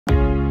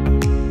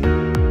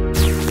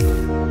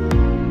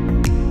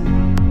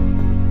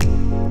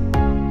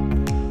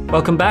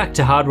Welcome back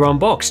to Hardware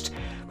Unboxed.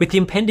 With the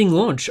impending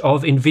launch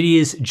of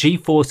Nvidia's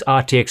GeForce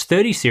RTX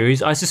 30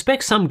 series, I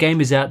suspect some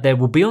gamers out there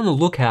will be on the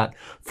lookout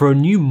for a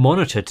new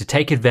monitor to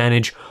take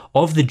advantage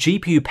of the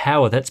GPU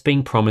power that's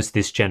being promised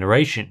this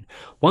generation.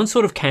 One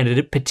sort of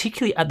candidate,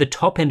 particularly at the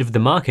top end of the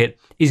market,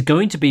 is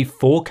going to be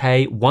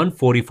 4K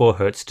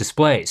 144Hz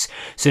displays.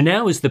 So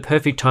now is the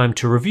perfect time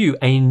to review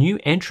a new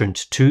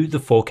entrant to the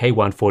 4K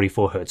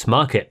 144Hz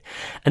market.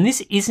 And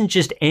this isn't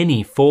just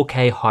any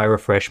 4K high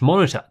refresh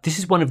monitor. This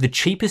is one of the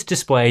cheapest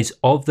displays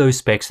of those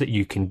specs that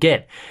you can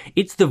get.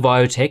 It's the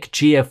Viotek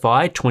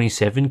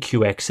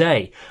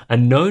GFI27QXA, a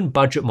known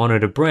budget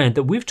monitor brand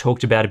that we've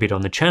talked about a bit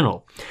on the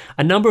channel.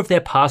 A number of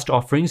their past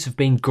offerings have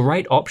been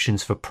great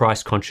options for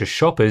price-conscious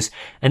shoppers,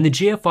 and the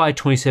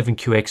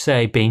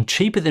GFI27QXA, being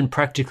cheaper than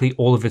practically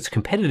all of its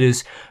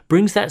competitors,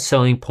 brings that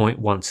selling point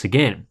once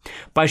again.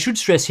 But I should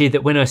stress here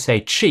that when I say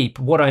cheap,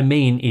 what I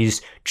mean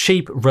is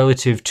cheap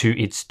relative to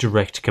its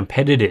direct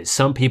competitors.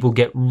 Some people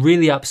get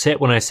really upset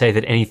when I say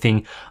that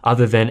anything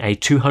other than a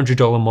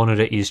 $200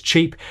 monitor is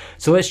cheap,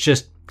 so let's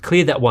just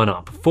clear that one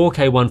up.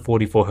 4K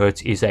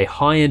 144Hz is a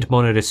high-end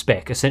monitor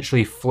spec,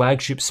 essentially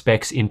flagship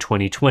specs in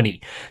 2020.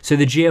 So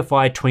the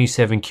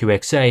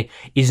GFI27QXA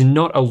is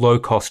not a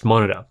low-cost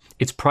monitor.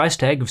 Its price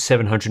tag of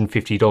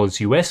 $750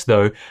 US,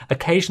 though,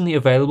 occasionally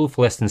available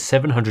for less than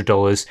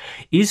 $700,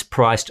 is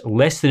priced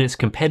less than its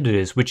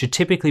competitors, which are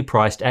typically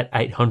priced at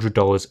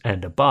 $800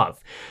 and above.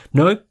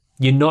 No,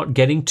 you're not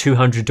getting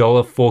 $200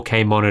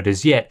 4K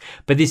monitors yet,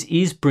 but this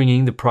is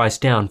bringing the price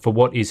down for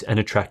what is an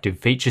attractive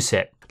feature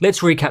set.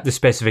 Let's recap the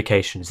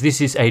specifications. This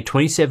is a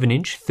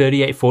 27-inch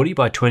 3840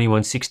 by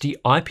 2160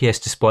 IPS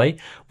display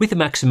with a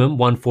maximum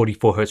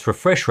 144Hz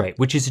refresh rate,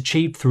 which is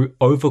achieved through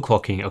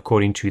overclocking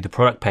according to the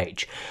product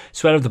page.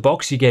 So out of the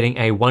box, you're getting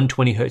a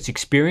 120Hz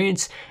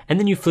experience, and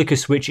then you flick a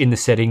switch in the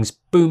settings,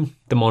 boom,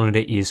 the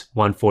monitor is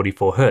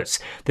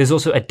 144Hz. There's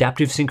also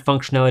adaptive sync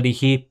functionality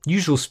here,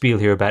 usual spiel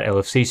here about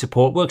LFC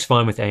support, works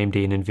fine with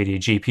AMD and Nvidia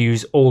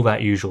GPUs, all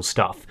that usual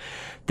stuff.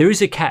 There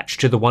is a catch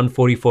to the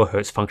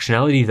 144Hz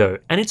functionality though,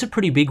 and it's a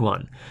pretty big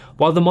one.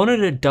 While the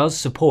monitor does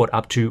support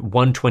up to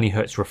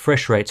 120Hz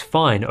refresh rates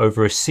fine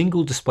over a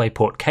single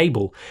DisplayPort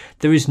cable,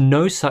 there is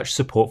no such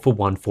support for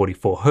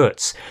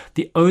 144Hz.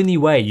 The only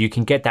way you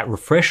can get that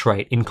refresh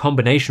rate in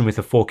combination with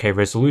a 4K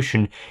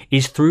resolution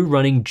is through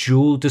running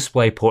dual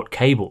DisplayPort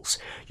cables.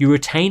 You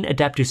retain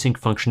adaptive sync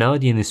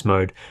functionality in this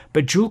mode,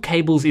 but dual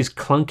cables is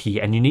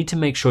clunky and you need to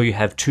make sure you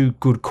have two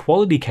good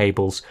quality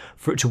cables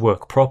for it to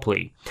work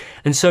properly.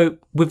 And so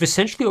we've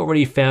essentially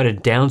already found a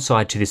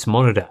downside to this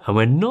monitor, and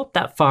we're not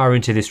that far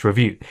into this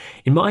review.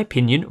 In my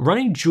opinion,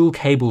 running dual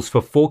cables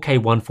for 4K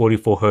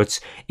 144Hz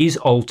is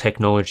old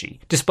technology.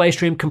 Display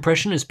stream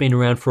compression has been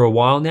around for a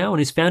while now and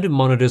is found in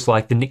monitors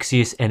like the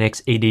Nixius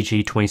NX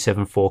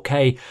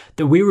EDG274K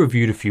that we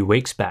reviewed a few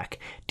weeks back.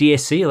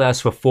 DSC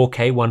allows for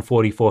 4K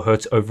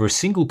 144Hz over a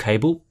single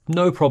cable,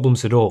 no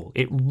problems at all.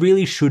 It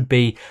really should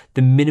be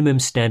the minimum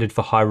standard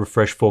for high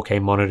refresh 4K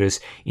monitors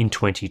in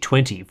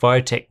 2020.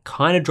 Viotek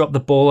kind of dropped the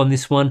ball on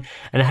this one,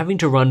 and having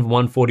to run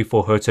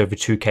 144Hz over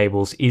two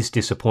cables is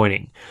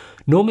disappointing.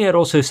 Normally I'd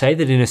also say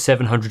that in a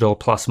 $700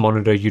 plus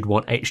monitor you'd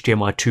want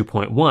HDMI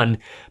 2.1,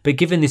 but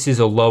given this is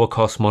a lower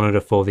cost monitor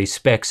for these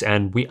specs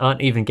and we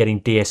aren't even getting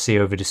DSC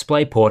over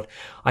DisplayPort,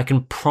 I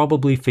can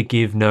probably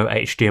forgive no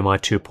HDMI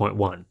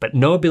 2.1, but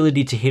no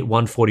ability to hit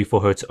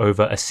 144Hz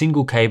over a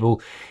single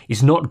cable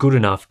is not good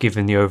enough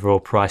given the overall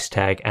price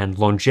tag and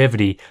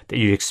longevity that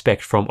you'd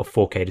expect from a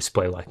 4K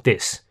display like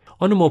this.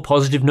 On a more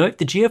positive note,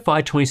 the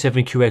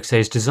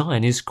GFI27QXA's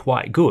design is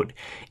quite good.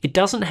 It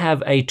doesn't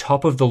have a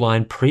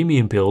top-of-the-line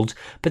premium build,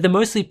 but the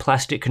mostly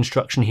plastic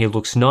construction here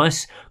looks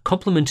nice,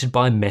 complemented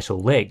by metal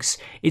legs.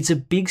 It's a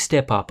big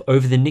step up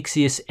over the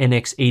Nixius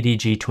NX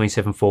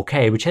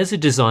EDG274K, which has a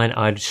design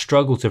I'd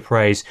struggle to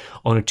praise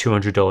on a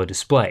 $200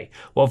 display.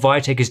 What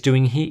Viotek is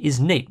doing here is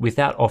neat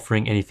without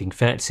offering anything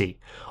fancy.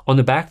 On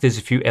the back, there's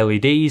a few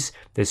LEDs,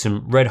 there's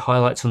some red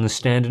highlights on the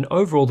stand, and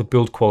overall the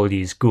build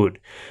quality is good.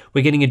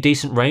 We're getting a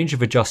decent range of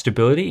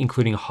adjustability,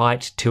 including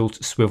height,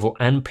 tilt, swivel,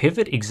 and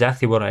pivot,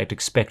 exactly what I'd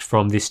expect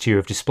from this tier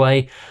of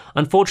display.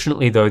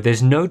 Unfortunately though,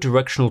 there's no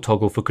directional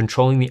toggle for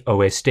controlling the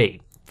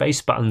OSD.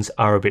 Face buttons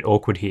are a bit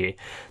awkward here.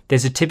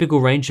 There's a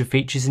typical range of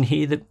features in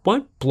here that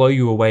won't blow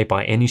you away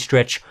by any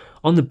stretch.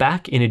 On the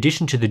back, in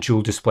addition to the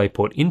dual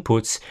DisplayPort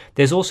inputs,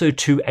 there's also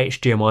two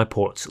HDMI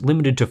ports,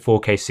 limited to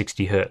 4K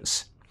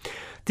 60Hz.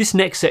 This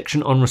next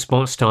section on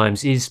response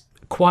times is,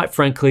 quite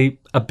frankly,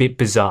 a bit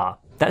bizarre.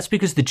 That's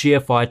because the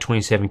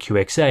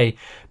GFI27QXA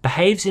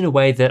behaves in a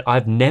way that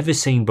I've never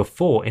seen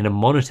before in a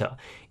monitor.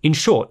 In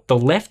short, the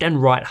left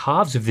and right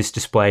halves of this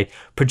display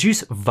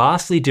produce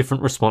vastly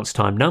different response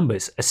time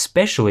numbers,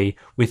 especially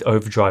with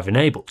overdrive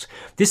enabled.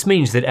 This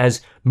means that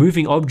as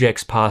moving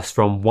objects pass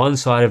from one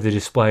side of the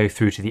display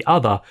through to the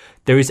other,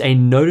 there is a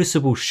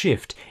noticeable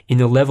shift in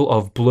the level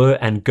of blur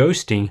and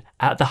ghosting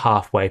at the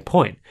halfway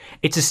point.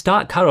 It's a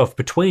stark cutoff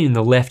between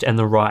the left and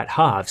the right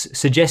halves,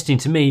 suggesting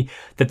to me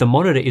that the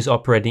monitor is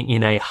operating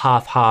in a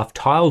half-half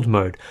tiled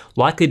mode,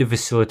 likely to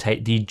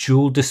facilitate the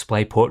dual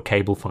DisplayPort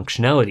cable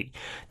functionality.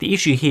 The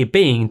issue here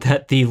being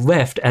that the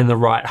left and the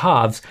right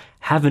halves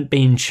haven't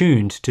been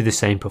tuned to the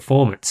same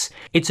performance.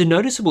 It's a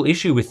noticeable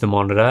issue with the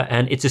monitor,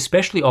 and it's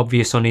especially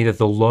obvious on either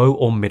the low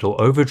or middle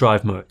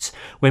overdrive modes.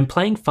 When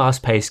playing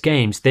fast-paced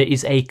games, there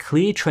is a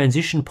clear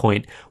transition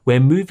point where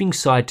moving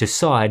side to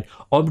side,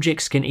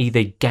 objects can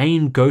either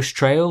gain ghost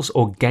trails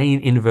or gain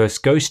inverse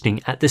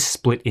ghosting at the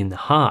split in the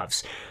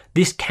halves.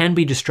 This can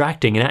be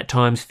distracting and at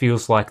times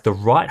feels like the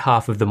right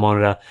half of the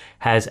monitor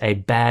has a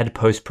bad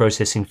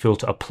post-processing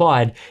filter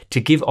applied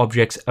to give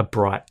objects a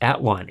bright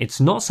outline.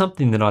 It's not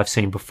something that I've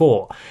seen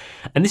before.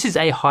 And this is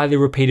a highly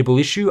repeatable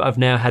issue. I've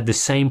now had the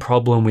same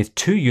problem with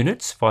 2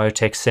 units.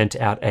 Viotek sent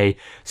out a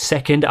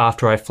second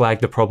after I flagged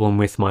the problem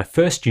with my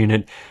first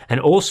unit. And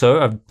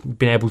also I've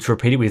been able to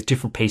repeat it with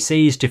different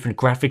PCs, different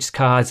graphics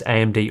cards,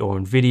 AMD or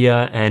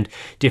Nvidia, and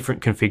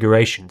different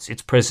configurations.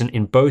 It's present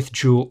in both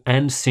dual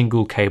and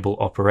single cable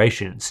operations.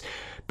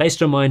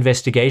 Based on my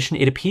investigation,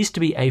 it appears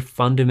to be a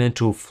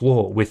fundamental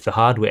flaw with the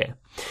hardware.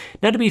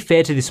 Now, to be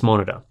fair to this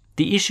monitor,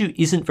 the issue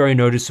isn't very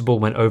noticeable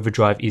when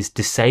overdrive is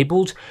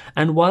disabled,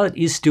 and while it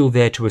is still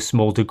there to a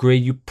small degree,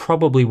 you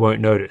probably won't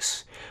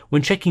notice.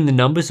 When checking the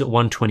numbers at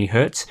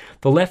 120Hz,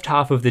 the left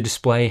half of the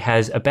display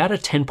has about a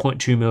 10.2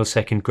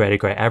 millisecond gray to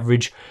gray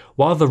average,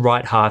 while the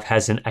right half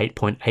has an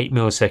 8.8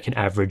 millisecond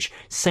average,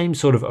 same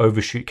sort of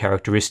overshoot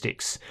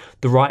characteristics.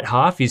 The right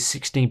half is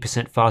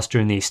 16% faster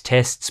in these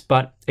tests,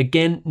 but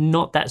again,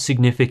 not that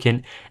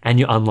significant, and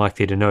you're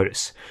unlikely to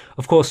notice.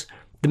 Of course,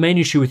 the main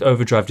issue with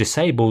overdrive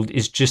disabled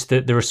is just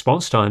that the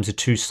response times are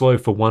too slow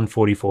for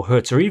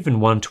 144Hz or even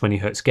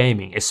 120Hz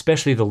gaming,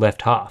 especially the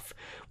left half.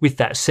 With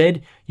that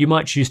said, you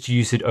might choose to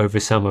use it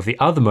over some of the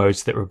other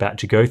modes that we're about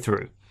to go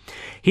through.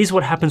 Here's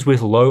what happens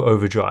with low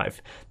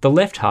overdrive. The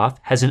left half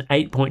has an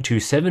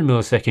 8.27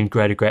 millisecond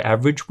gray to gray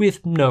average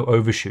with no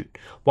overshoot,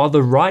 while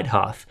the right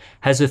half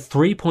has a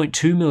 3.2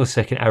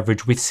 millisecond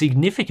average with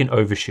significant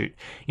overshoot.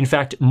 In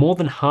fact, more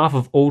than half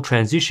of all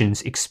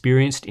transitions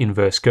experienced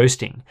inverse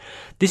ghosting.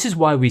 This is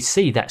why we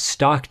see that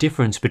stark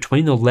difference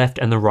between the left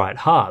and the right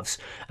halves,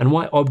 and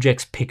why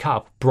objects pick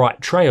up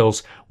bright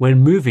trails when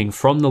moving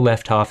from the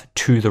left half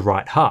to the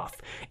right half.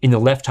 In the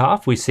left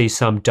half, we see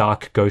some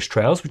dark ghost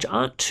trails, which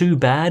aren't too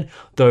bad,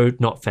 though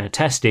not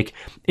fantastic.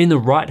 In the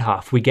right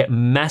half, we get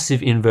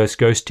massive inverse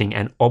ghosting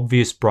and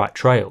obvious bright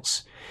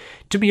trails.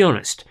 To be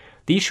honest,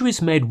 the issue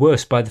is made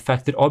worse by the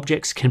fact that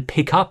objects can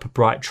pick up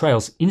bright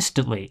trails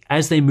instantly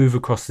as they move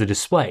across the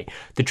display.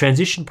 The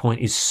transition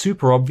point is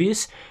super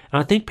obvious,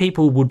 and I think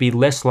people would be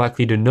less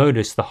likely to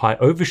notice the high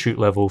overshoot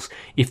levels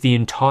if the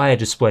entire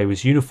display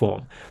was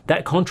uniform.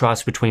 That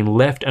contrast between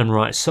left and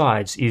right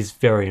sides is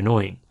very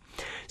annoying.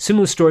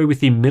 Similar story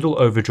with the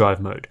middle overdrive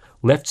mode.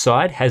 Left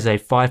side has a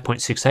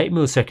 5.68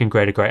 millisecond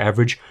gray to gray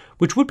average,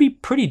 which would be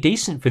pretty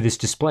decent for this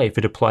display if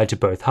it applied to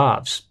both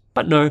halves.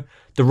 But no,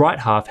 the right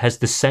half has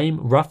the same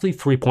roughly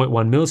 3.1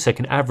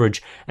 millisecond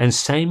average and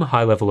same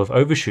high level of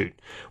overshoot.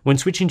 When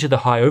switching to the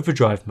high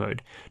overdrive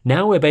mode,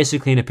 now we're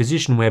basically in a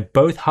position where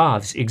both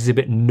halves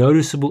exhibit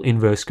noticeable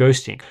inverse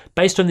ghosting.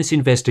 Based on this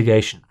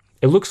investigation,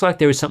 it looks like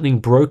there is something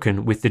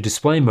broken with the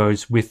display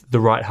modes with the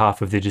right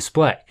half of the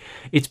display.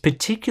 It's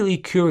particularly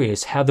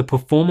curious how the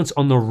performance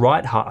on the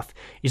right half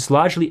is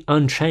largely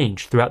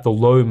unchanged throughout the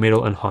low,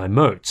 middle, and high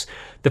modes.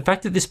 The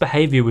fact that this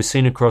behavior was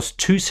seen across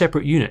 2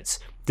 separate units,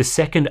 the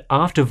second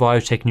after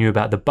Viotek knew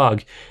about the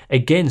bug,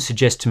 again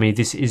suggests to me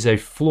this is a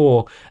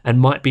flaw and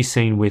might be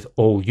seen with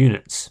all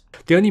units.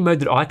 The only mode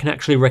that I can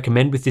actually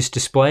recommend with this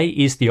display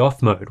is the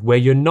off mode, where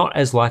you're not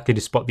as likely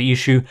to spot the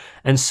issue,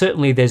 and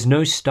certainly there's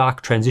no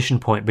stark transition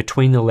point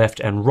between the left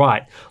and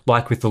right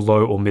like with the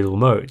low or middle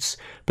modes.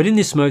 But in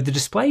this mode, the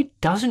display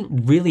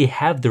doesn't really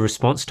have the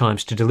response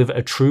times to deliver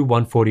a true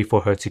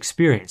 144Hz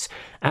experience.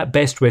 At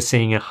best, we're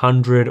seeing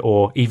 100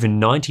 or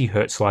even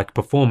 90Hz like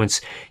performance,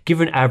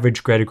 given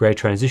average gray to gray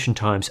transition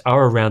times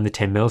are around the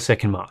 10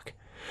 millisecond mark.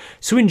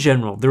 So in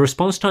general, the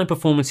response time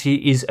performance here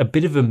is a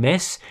bit of a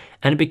mess,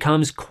 and it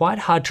becomes quite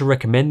hard to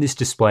recommend this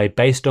display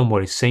based on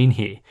what is seen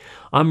here.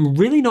 I'm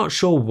really not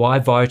sure why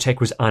Viotek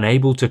was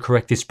unable to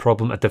correct this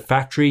problem at the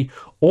factory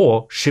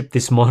or ship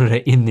this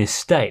monitor in this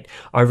state.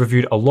 I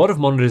reviewed a lot of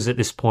monitors at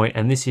this point,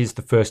 and this is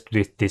the first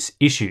with this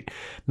issue.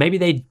 Maybe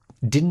they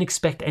didn't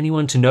expect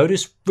anyone to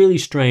notice. Really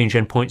strange,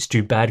 and points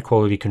to bad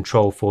quality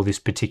control for this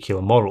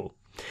particular model.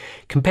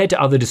 Compared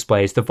to other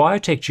displays, the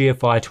Viotek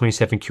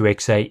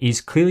GFI27QXA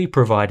is clearly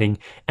providing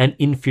an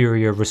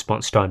inferior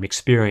response time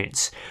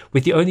experience.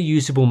 With the only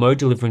usable mode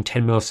delivering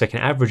 10 millisecond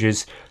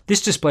averages,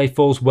 this display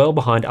falls well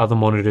behind other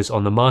monitors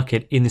on the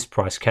market in this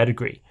price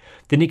category.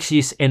 The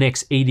Nixius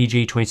NX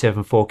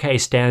EDG274K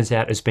stands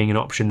out as being an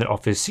option that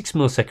offers 6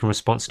 millisecond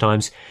response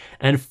times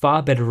and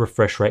far better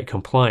refresh rate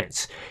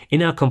compliance.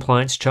 In our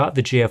compliance chart,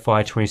 the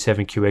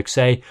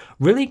GFI27QXA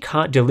really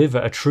can't deliver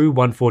a true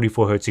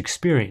 144Hz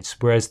experience,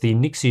 whereas the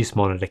Nixius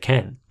monitor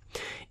can.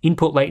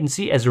 Input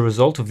latency as a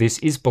result of this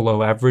is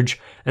below average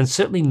and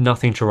certainly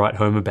nothing to write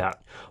home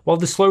about. While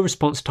the slow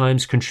response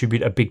times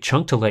contribute a big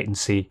chunk to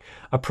latency,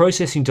 a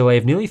processing delay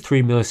of nearly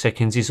 3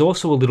 milliseconds is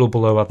also a little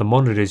below other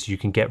monitors you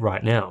can get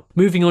right now.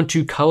 Moving on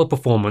to color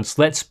performance,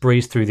 let's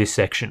breeze through this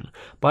section.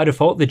 By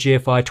default, the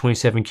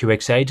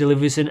GFI27QXA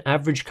delivers an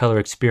average color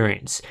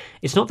experience.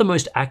 It's not the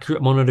most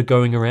accurate monitor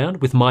going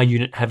around, with my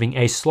unit having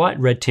a slight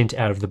red tint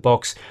out of the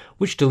box,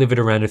 which delivered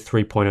around a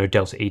 3.0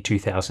 Delta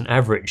E2000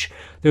 average.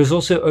 There is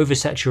also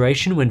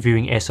oversaturation when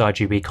viewing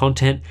sRGB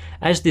content,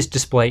 as this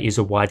display is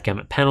a wide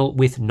gamut panel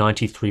with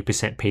 93%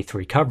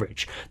 P3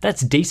 coverage.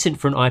 That's decent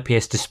for an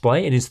IPS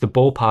display and is the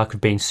ballpark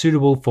of being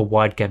suitable for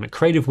wide gamut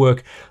creative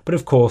work, but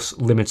of course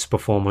limits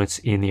performance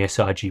in the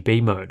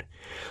sRGB mode.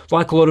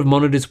 Like a lot of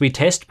monitors we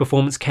test,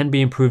 performance can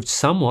be improved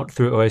somewhat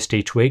through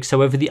OSD tweaks,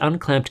 however the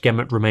unclamped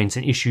gamut remains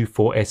an issue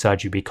for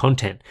sRGB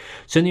content,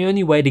 so the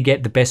only way to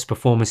get the best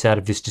performance out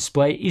of this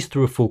display is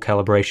through a full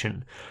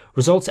calibration.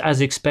 Results as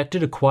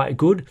expected are quite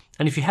good,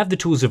 and if you have the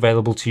tools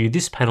available to you,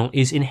 this panel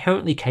is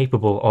inherently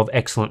capable of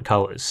excellent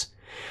colours.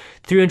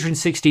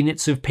 360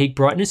 nits of peak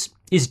brightness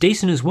is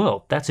decent as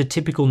well. That's a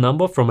typical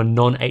number from a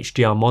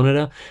non-HDR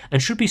monitor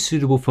and should be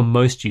suitable for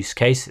most use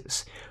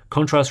cases.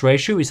 Contrast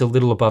ratio is a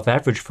little above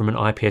average from an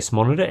IPS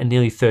monitor and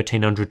nearly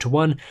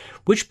 1300:1,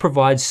 which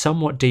provides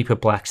somewhat deeper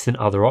blacks than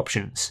other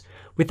options.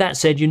 With that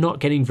said, you're not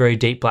getting very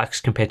deep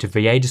blacks compared to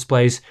VA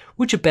displays,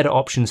 which are better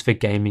options for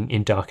gaming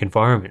in dark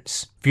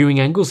environments. Viewing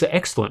angles are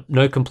excellent,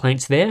 no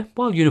complaints there,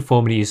 while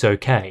uniformity is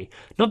okay.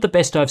 Not the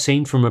best I've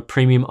seen from a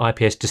premium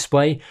IPS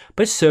display,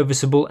 but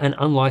serviceable and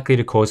unlikely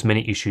to cause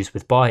many issues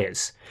with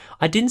buyers.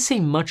 I didn't see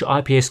much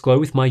IPS glow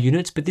with my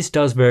units, but this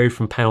does vary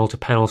from panel to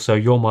panel, so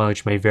your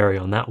mileage may vary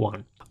on that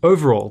one.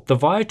 Overall, the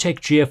Viotek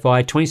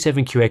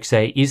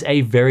GFI27QXA is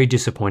a very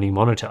disappointing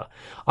monitor.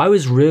 I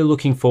was really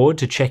looking forward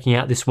to checking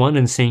out this one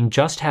and seeing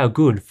just how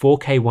good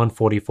 4K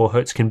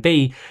 144Hz can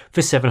be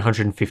for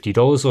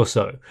 $750 or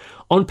so.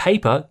 On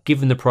paper,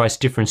 given the price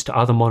difference to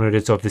other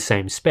monitors of the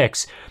same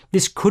specs,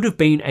 this could have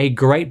been a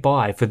great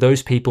buy for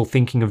those people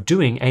thinking of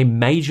doing a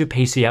major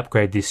PC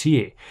upgrade this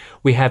year.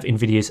 We have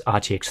Nvidia's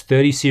RTX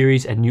 30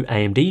 series and new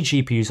AMD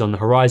GPUs on the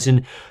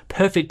horizon,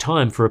 perfect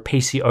time for a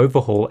PC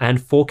overhaul, and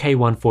 4K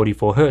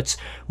 144Hz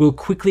will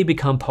quickly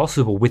become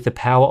possible with the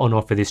power on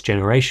offer this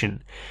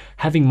generation.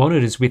 Having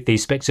monitors with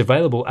these specs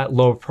available at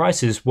lower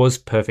prices was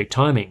perfect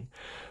timing.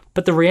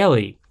 But the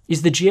reality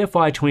is the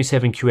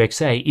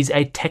GFI27QXA is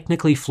a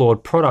technically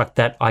flawed product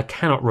that I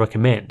cannot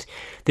recommend.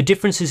 The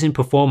differences in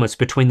performance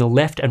between the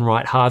left and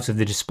right halves of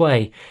the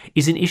display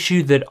is an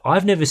issue that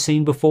I've never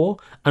seen before,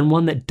 and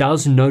one that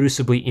does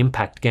noticeably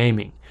impact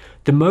gaming.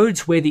 The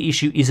modes where the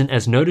issue isn't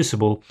as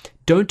noticeable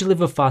don't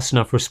deliver fast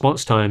enough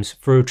response times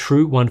for a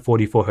true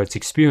 144Hz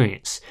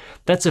experience.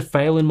 That's a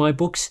fail in my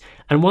books,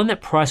 and one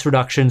that price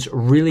reductions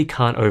really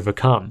can't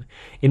overcome.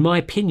 In my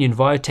opinion,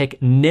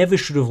 Viotek never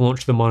should have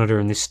launched the monitor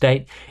in this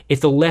state. If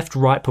the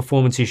left-right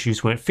performance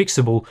issues weren't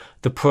fixable,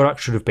 the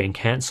product should have been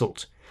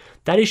cancelled.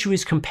 That issue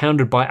is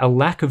compounded by a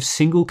lack of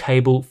single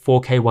cable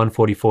 4K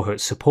 144Hz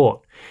support.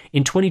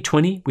 In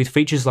 2020, with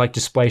features like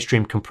display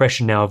stream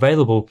compression now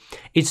available,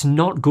 it's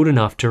not good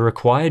enough to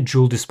require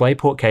dual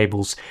DisplayPort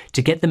cables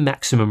to get the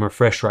maximum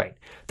refresh rate.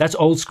 That's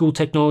old school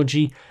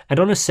technology,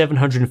 and on a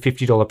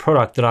 $750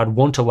 product that I'd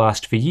want to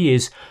last for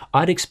years,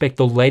 I'd expect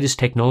the latest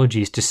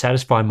technologies to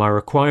satisfy my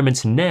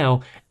requirements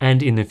now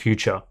and in the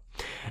future.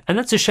 And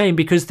that's a shame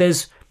because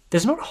there's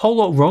not a whole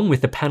lot wrong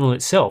with the panel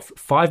itself.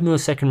 5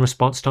 millisecond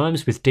response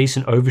times with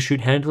decent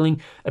overshoot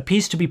handling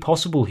appears to be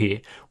possible here,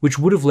 which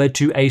would have led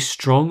to a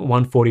strong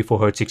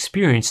 144Hz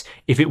experience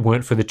if it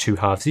weren't for the two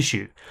halves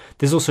issue.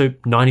 There's also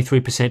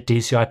 93%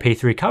 DCI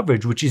P3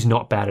 coverage, which is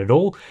not bad at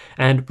all,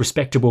 and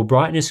respectable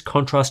brightness,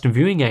 contrast, and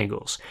viewing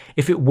angles.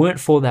 If it weren't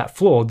for that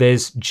flaw,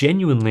 there's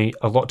genuinely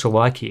a lot to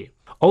like here.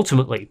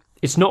 Ultimately,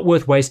 it's not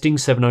worth wasting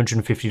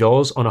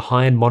 $750 on a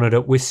high-end monitor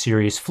with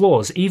serious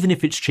flaws, even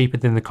if it's cheaper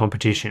than the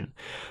competition.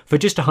 For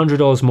just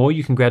 $100 more,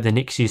 you can grab the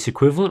Nixius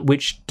equivalent,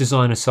 which,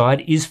 design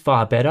aside, is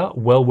far better,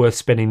 well worth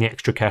spending the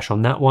extra cash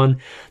on that one.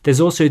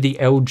 There's also the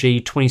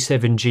LG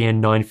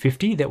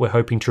 27GN950 that we're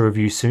hoping to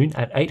review soon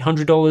at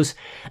 $800,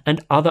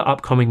 and other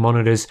upcoming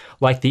monitors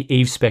like the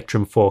Eve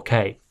Spectrum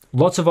 4K.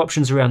 Lots of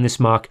options around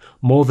this mark,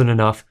 more than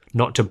enough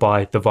not to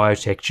buy the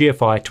Viotek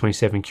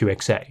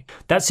GFI27QXA.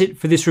 That's it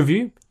for this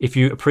review. If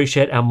you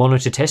appreciate our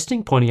monitor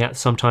testing, pointing out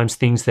sometimes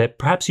things that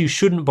perhaps you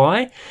shouldn't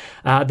buy,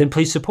 then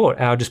please support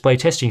our display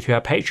testing through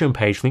our Patreon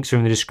page. Links are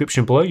in the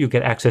description below. You'll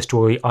get access to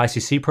all the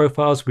ICC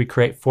profiles we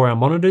create for our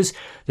monitors.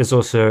 There's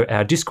also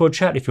our Discord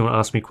chat if you want to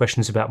ask me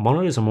questions about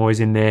monitors. I'm always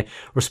in there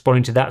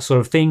responding to that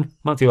sort of thing.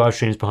 Monthly live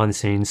streams, behind the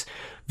scenes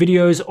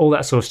videos, all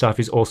that sort of stuff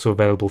is also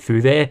available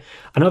through there.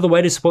 Another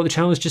way to support the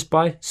channel is just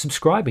by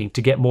subscribing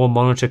to get more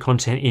monitor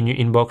content in your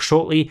inbox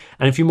shortly.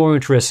 And if you're more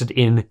interested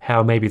in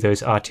how maybe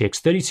those RTX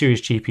 30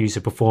 series GPUs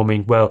are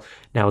performing, well,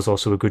 now is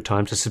also a good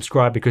time to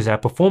subscribe because our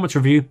performance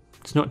review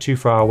is not too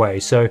far away.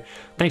 So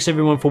thanks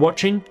everyone for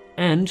watching,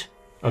 and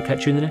I'll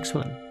catch you in the next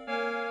one.